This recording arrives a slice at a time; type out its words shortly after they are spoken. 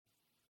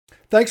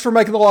Thanks for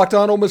making the Locked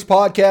On Ole Miss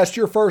podcast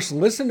your first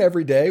listen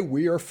every day.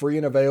 We are free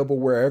and available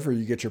wherever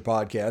you get your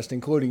podcast,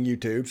 including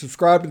YouTube.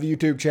 Subscribe to the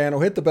YouTube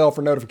channel, hit the bell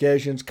for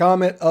notifications,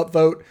 comment,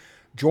 upvote,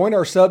 join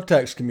our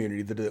subtext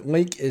community. The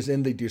link is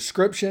in the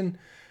description.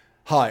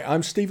 Hi,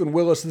 I'm Stephen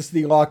Willis. This is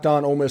the Locked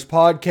On Ole Miss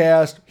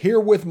podcast. Here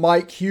with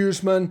Mike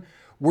Huseman.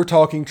 We're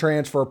talking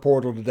transfer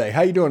portal today.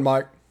 How you doing,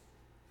 Mike?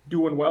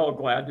 Doing well.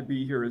 Glad to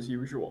be here as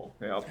usual.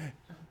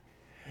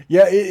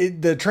 Yeah,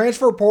 the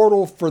transfer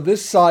portal for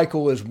this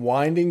cycle is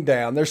winding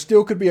down. There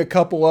still could be a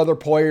couple other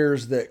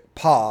players that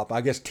pop.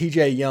 I guess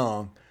TJ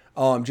Young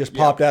just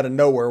popped out of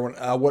nowhere when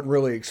I wasn't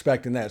really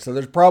expecting that. So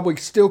there's probably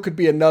still could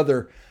be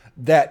another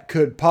that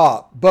could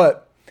pop.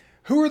 But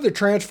who are the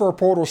transfer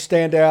portal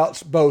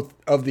standouts, both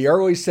of the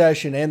early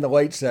session and the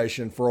late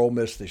session for Ole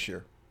Miss this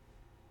year?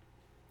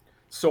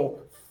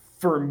 So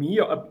for me,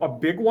 a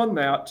big one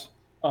that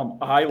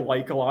I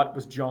like a lot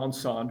was John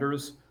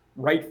Saunders.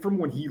 Right from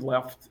when he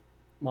left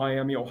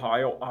Miami,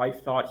 Ohio, I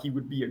thought he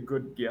would be a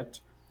good get.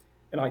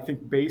 And I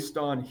think based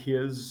on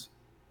his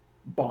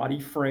body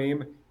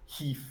frame,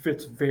 he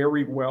fits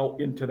very well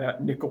into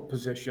that nickel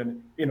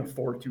position in a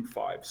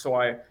 4-2-5. So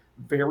I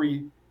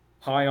very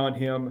high on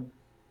him.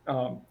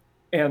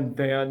 And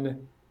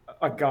then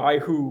a guy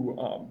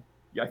who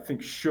I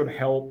think should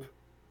help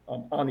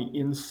on the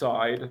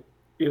inside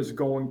is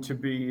going to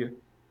be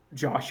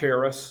Josh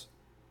Harris.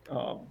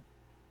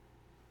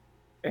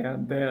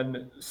 And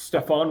then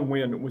Stephon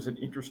Wynn was an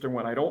interesting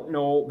one. I don't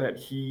know that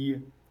he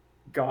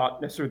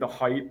got necessarily the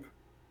hype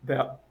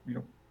that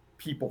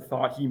people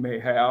thought he may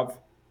have,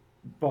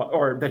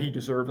 or that he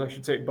deserves, I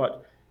should say.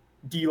 But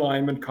D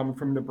lineman coming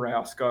from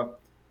Nebraska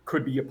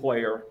could be a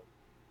player,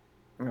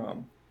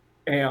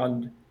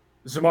 and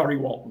Zamari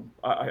Walton.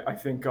 I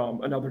think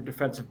another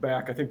defensive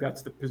back. I think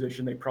that's the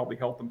position they probably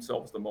help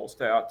themselves the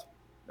most at.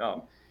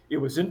 It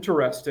was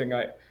interesting.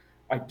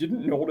 I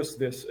didn't notice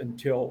this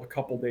until a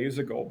couple days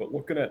ago, but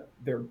looking at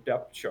their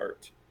depth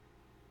chart,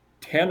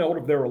 10 out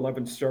of their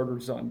 11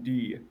 starters on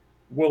D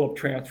will have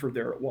transferred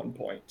there at one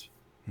point.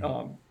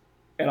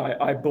 And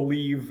I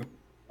believe,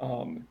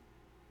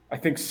 I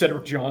think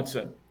Cedric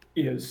Johnson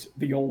is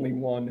the only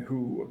one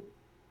who,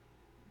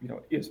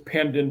 is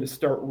penned in to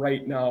start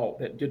right now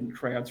that didn't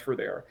transfer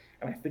there.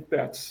 And I think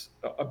that's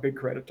a big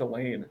credit to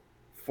Lane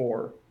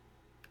for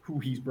who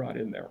he's brought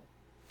in there.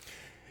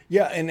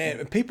 Yeah,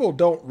 and people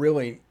don't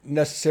really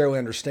necessarily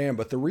understand,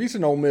 but the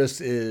reason Ole Miss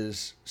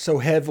is so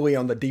heavily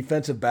on the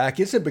defensive back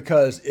isn't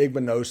because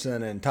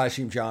Igbinosun and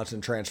Tysheem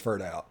Johnson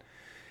transferred out.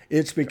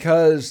 It's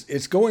because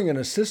it's going in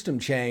a system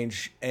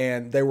change,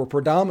 and they were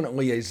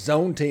predominantly a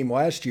zone team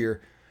last year.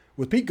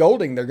 With Pete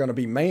Golding, they're going to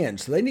be man,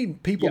 so they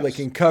need people that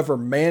can cover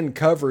man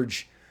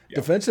coverage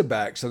defensive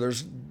back. So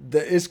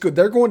it's good.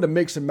 They're going to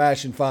mix and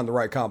match and find the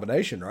right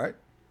combination, right?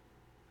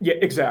 Yeah,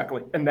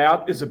 exactly, and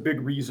that is a big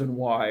reason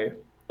why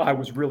I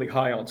was really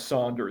high on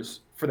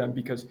Saunders for them,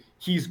 because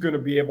he's going to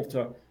be able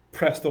to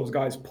press those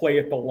guys, play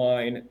at the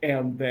line,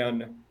 and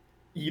then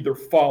either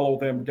follow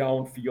them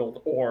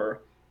downfield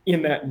or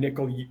in that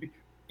nickel,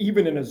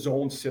 even in a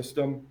zone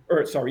system,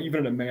 even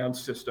in a man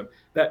system,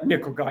 that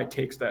nickel guy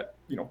takes that,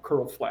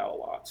 curl flat a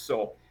lot.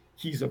 So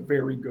he's a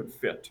very good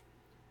fit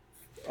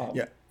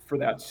for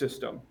that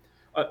system.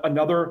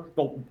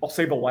 I'll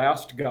say the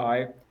last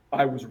guy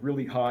I was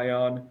really high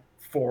on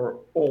for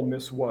Ole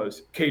Miss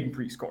was Caden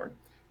Prieskorn.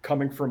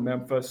 Coming from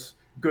Memphis,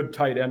 good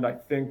tight end. I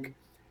think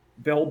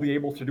they'll be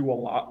able to do a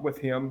lot with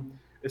him,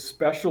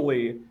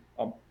 especially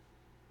a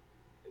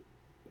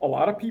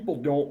lot of people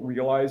don't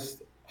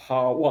realize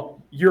how,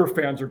 well, your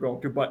fans are going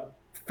to, but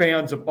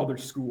fans of other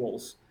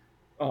schools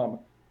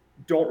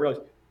don't realize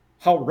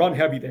how run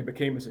heavy they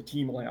became as a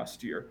team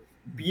last year.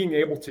 Being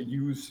able to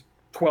use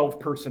 12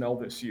 personnel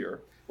this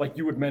year, like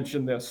you had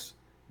mentioned this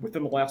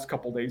within the last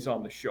couple of days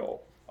on the show.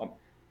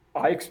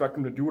 I expect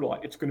them to do it a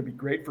lot. It's going to be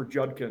great for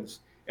Judkins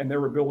and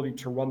their ability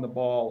to run the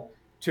ball,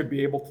 to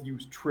be able to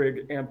use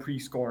Trigg and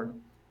Prieskorn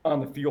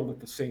on the field at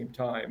the same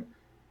time,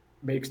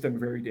 makes them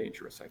very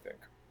dangerous, I think.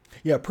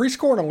 Yeah,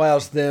 Prieskorn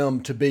allows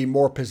them to be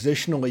more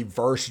positionally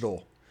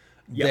versatile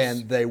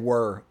than they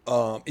were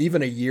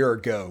even a year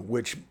ago,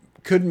 which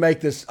could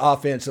make this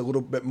offense a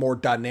little bit more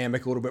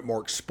dynamic, a little bit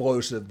more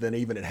explosive than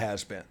even it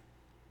has been.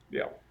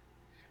 Yeah.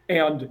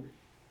 And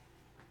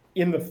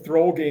in the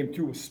throw game,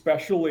 too,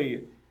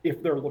 especially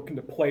if they're looking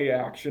to play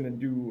action and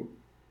do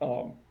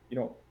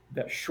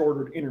that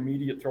shorter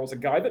intermediate throws. A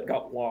guy that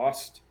got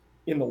lost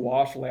in the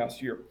wash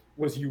last year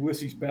was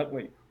Ulysses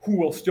Bentley, who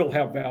will still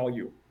have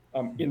value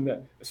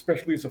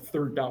especially as a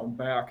third down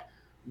back.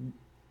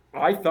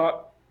 I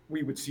thought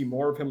we would see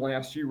more of him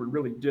last year. We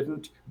really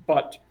didn't,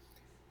 but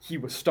he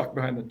was stuck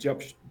behind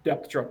the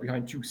depth chart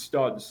behind two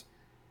studs.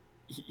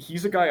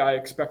 He's a guy I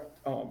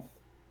expect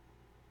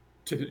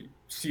to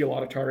see a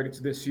lot of targets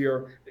this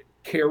year.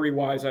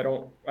 Carry-wise, I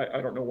don't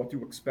know what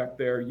to expect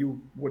there.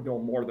 You would know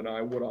more than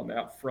I would on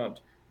that front.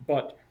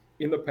 But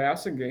in the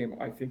passing game,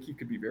 I think he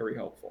could be very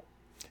helpful.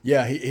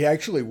 Yeah, he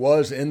actually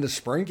was in the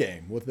spring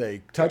game with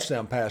a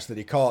touchdown pass that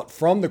he caught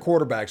from the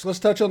quarterbacks. Let's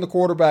touch on the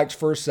quarterbacks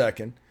for a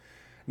second.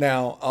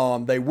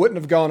 Now, they wouldn't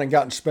have gone and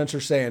gotten Spencer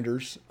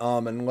Sanders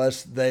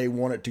unless they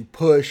wanted to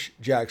push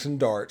Jackson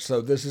Dart.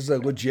 So this is a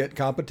legit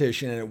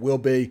competition, and it will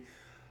be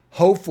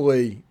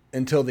hopefully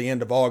until the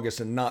end of August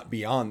and not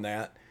beyond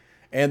that.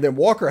 And then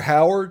Walker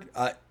Howard,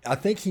 I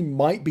think he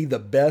might be the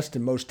best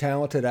and most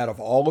talented out of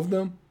all of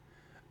them,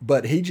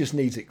 but he just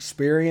needs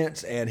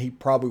experience, and he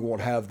probably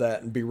won't have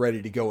that and be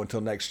ready to go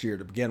until next year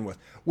to begin with.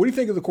 What do you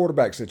think of the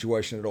quarterback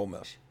situation at Ole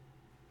Miss?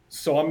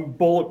 So I'm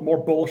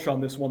more bullish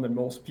on this one than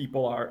most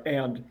people are.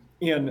 And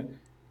in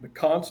the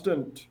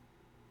constant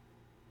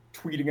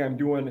tweeting I'm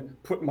doing,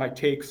 putting my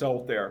takes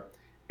out there,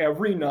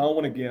 every now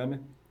and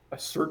again, a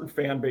certain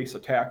fan base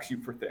attacks you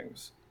for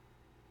things.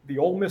 The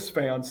Ole Miss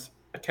fans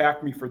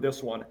attacked me for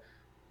this one.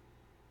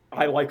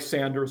 I like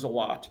Sanders a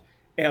lot,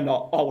 and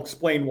I'll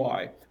explain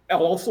why. I'll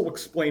also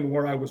explain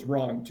where I was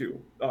wrong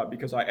too,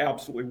 because I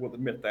absolutely will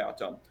admit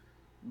that.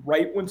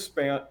 Right when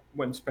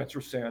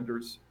Spencer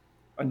Sanders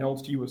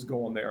announced he was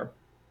going there,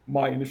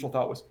 my initial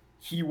thought was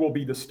he will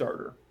be the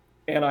starter,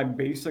 and I'm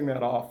basing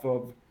that off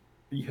of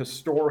the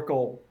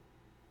historical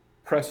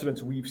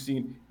precedents we've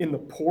seen in the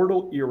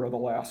portal era the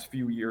last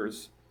few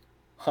years.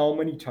 How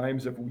many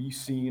times have we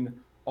seen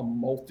a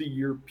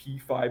multi-year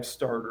P5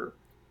 starter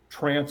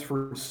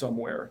transfer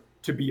somewhere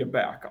to be a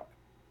backup?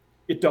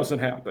 It doesn't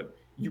happen.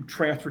 You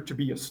transfer to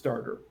be a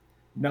starter.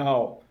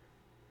 Now,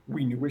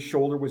 we knew his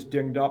shoulder was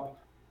dinged up.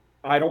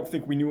 I don't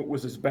think we knew it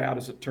was as bad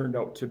as it turned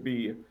out to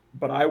be,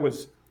 but I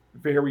was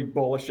very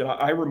bullish. And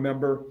I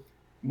remember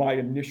my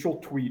initial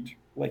tweet,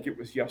 like it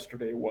was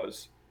yesterday,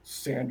 was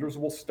Sanders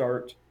will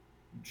start,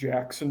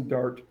 Jackson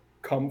Dart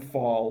come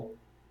fall,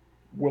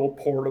 will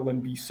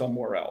Portland be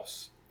somewhere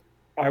else?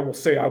 I will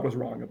say I was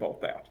wrong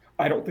about that.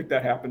 I don't think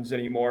that happens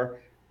anymore.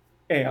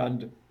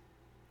 And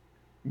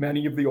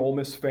many of the Ole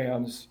Miss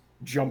fans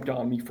jumped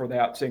on me for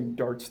that, saying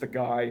Dart's the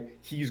guy.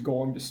 He's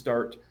going to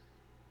start.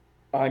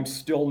 I'm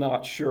still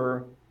not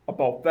sure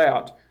about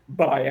that,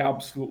 but I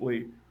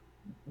absolutely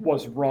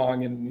was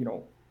wrong and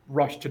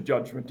rushed to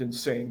judgment in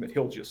saying that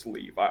he'll just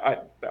leave.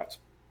 That's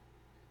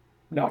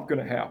not going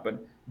to happen.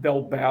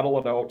 They'll battle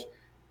it out.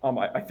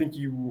 I think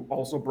you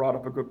also brought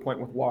up a good point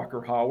with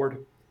Walker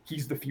Howard.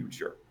 He's the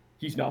future.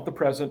 He's not the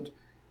present,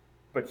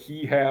 but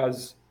he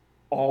has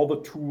all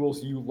the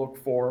tools you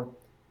look for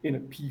in a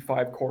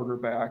P5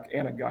 quarterback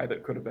and a guy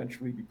that could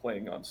eventually be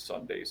playing on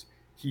Sundays.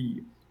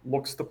 He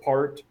looks the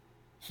part.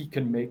 He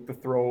can make the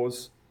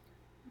throws.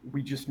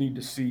 We just need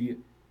to see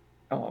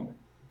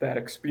that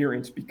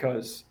experience,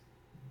 because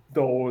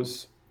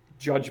those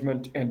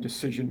judgment and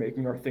decision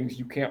making are things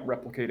you can't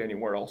replicate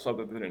anywhere else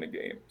other than in a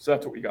game. So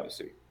that's what we got to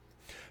see.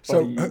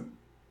 So,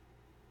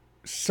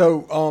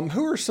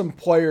 who are some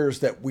players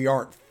that we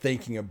aren't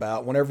thinking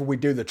about whenever we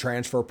do the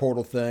transfer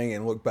portal thing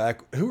and look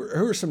back? Who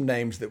are some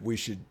names that we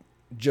should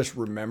just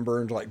remember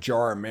and like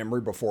jar our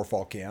memory before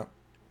fall camp?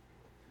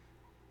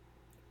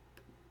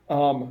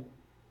 One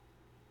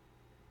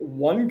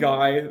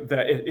guy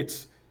that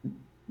it's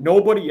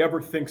nobody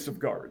ever thinks of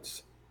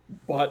guards,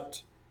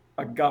 but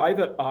a guy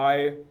that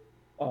I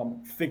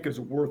think is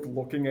worth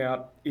looking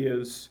at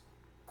is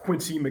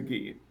Quincy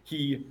McGee.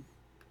 He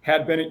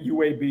had been at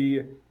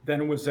UAB,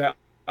 then was at,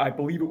 I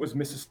believe it was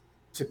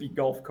Mississippi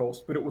Gulf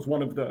Coast, but it was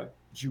one of the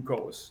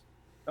JUCOs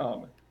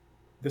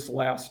this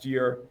last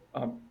year.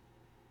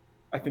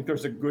 I think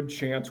there's a good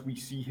chance we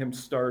see him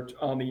start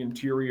on the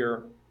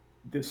interior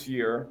this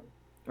year.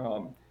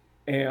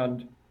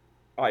 And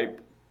I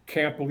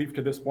can't believe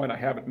to this point I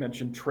haven't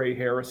mentioned Trey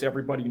Harris.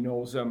 Everybody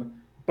knows him,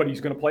 but he's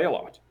going to play a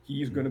lot.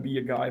 He's going to be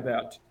a guy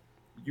that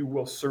you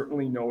will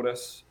certainly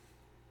notice.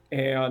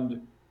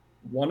 And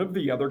one of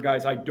the other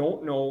guys, I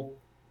don't know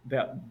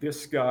that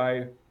this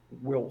guy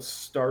will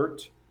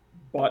start,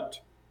 but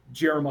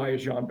Jeremiah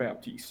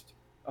Jean-Baptiste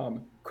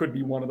could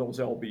be one of those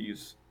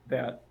LBs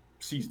that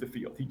sees the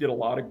field. He did a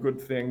lot of good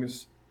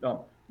things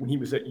when he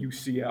was at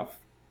UCF,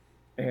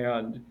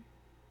 and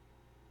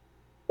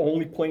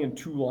only playing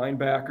two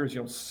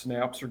linebackers,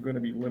 snaps are going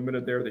to be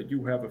limited there. They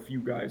do have a few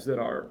guys that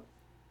are,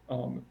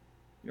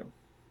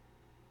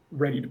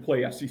 ready to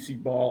play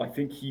SEC ball. I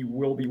think he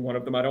will be one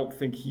of them. I don't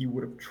think he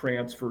would have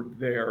transferred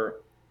there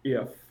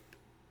if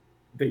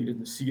they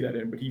didn't see that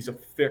in, but he's a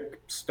thick,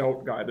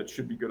 stout guy that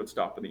should be good at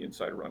stopping the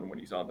inside run when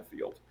he's on the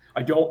field.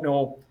 I don't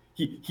know.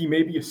 He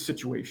may be a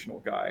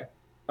situational guy.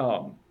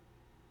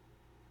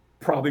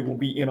 Probably will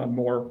be in on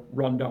more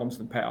rundowns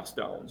than pass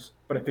downs,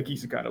 but I think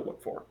he's the guy to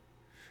look for.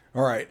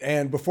 All right.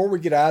 And before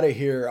we get out of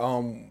here,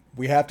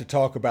 we have to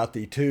talk about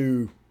the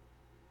two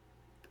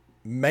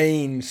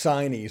main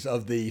signees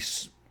of the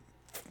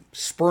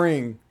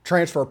spring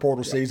transfer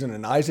portal season,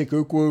 and Isaac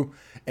Ukwu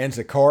and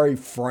Zachary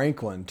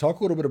Franklin.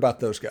 Talk a little bit about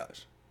those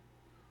guys.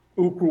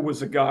 Ukwu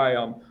was a guy,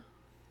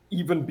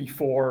 even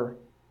before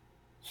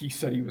he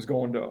said he was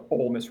going to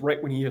Ole Miss, right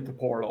when he hit the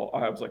portal,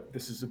 I was like,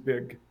 this is a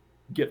big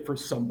get for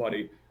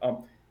somebody.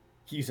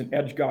 He's an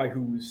edge guy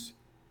who's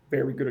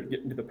very good at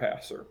getting to the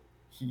passer.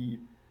 He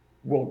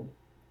will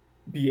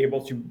be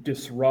able to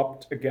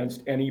disrupt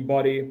against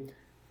anybody,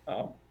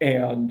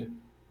 and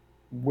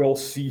will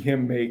see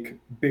him make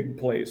big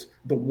plays.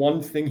 The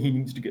one thing he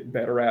needs to get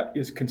better at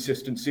is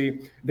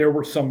consistency. There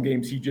were some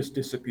games he just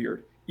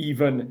disappeared.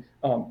 Even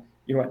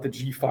at the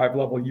G5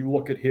 level, you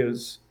look at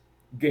his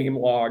game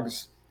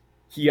logs.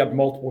 He had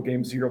multiple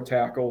games, 0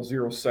 tackles,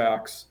 0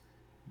 sacks.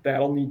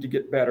 That'll need to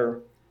get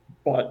better,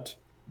 but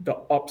the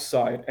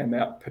upside and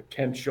that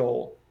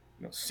potential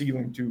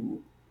ceiling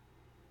to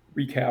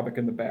wreak havoc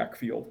in the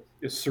backfield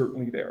is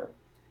certainly there.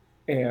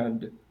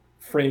 And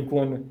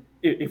Franklin,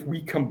 if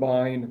we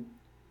combine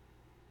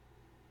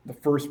the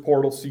first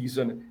portal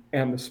season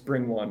and the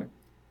spring one,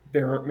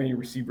 there aren't many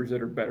receivers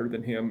that are better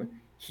than him.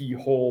 He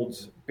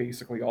holds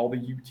basically all the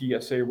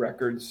UTSA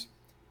records.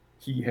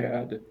 He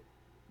had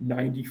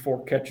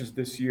 94 catches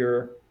this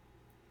year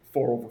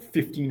for over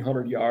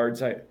 1,500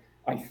 yards.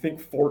 I think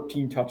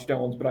 14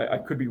 touchdowns, but I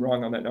could be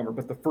wrong on that number.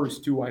 But the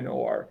first two I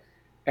know are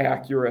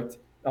accurate.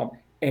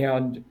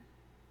 And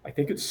I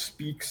think it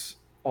speaks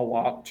a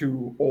lot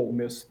to Ole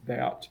Miss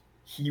that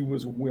he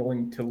was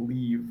willing to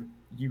leave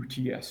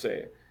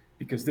UTSA,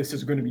 because this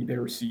is going to be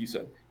their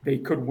season. They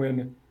could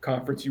win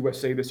Conference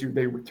USA this year.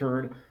 They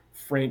return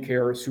Frank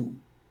Harris, who,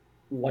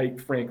 like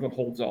Franklin,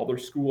 holds all their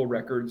school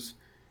records.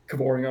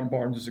 Kavorian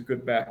Barnes is a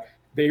good back.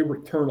 They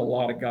return a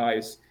lot of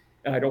guys,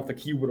 and I don't think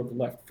he would have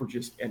left for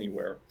just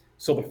anywhere.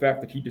 So the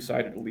fact that he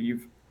decided to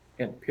leave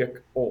and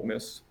pick Ole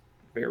Miss,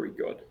 very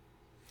good.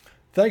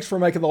 Thanks for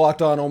making the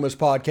Locked On Ole Miss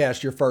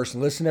podcast your first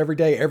and listen every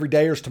day. Every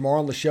day is tomorrow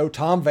on the show.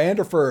 Tom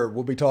Vanderford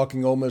will be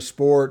talking Ole Miss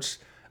sports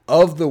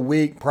of the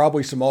week,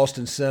 probably some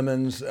Austin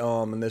Simmons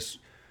and this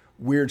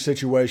weird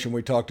situation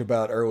we talked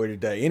about earlier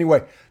today.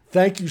 Anyway,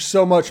 thank you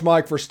so much,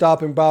 Mike, for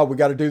stopping by. We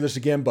got to do this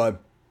again, bud.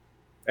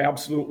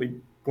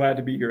 Absolutely. Glad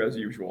to be here as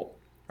usual.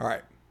 All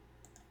right.